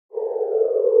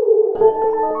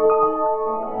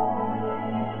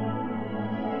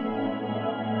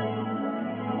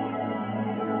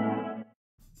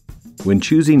When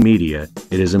choosing media,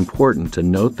 it is important to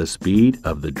note the speed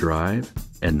of the drive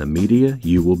and the media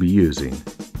you will be using.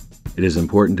 It is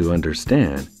important to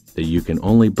understand that you can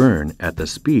only burn at the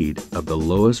speed of the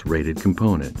lowest rated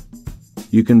component.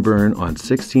 You can burn on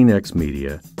 16x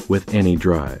media with any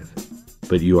drive,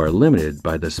 but you are limited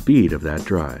by the speed of that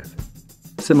drive.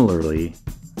 Similarly,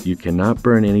 you cannot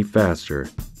burn any faster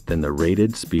than the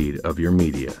rated speed of your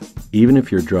media, even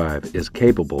if your drive is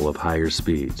capable of higher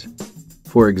speeds.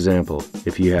 For example,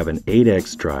 if you have an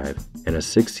 8x drive and a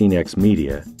 16x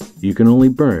media, you can only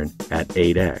burn at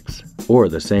 8x, or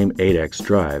the same 8x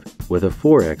drive with a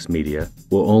 4x media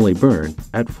will only burn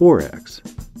at 4x.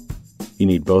 You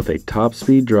need both a top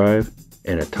speed drive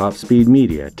and a top speed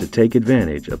media to take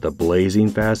advantage of the blazing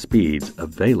fast speeds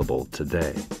available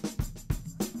today.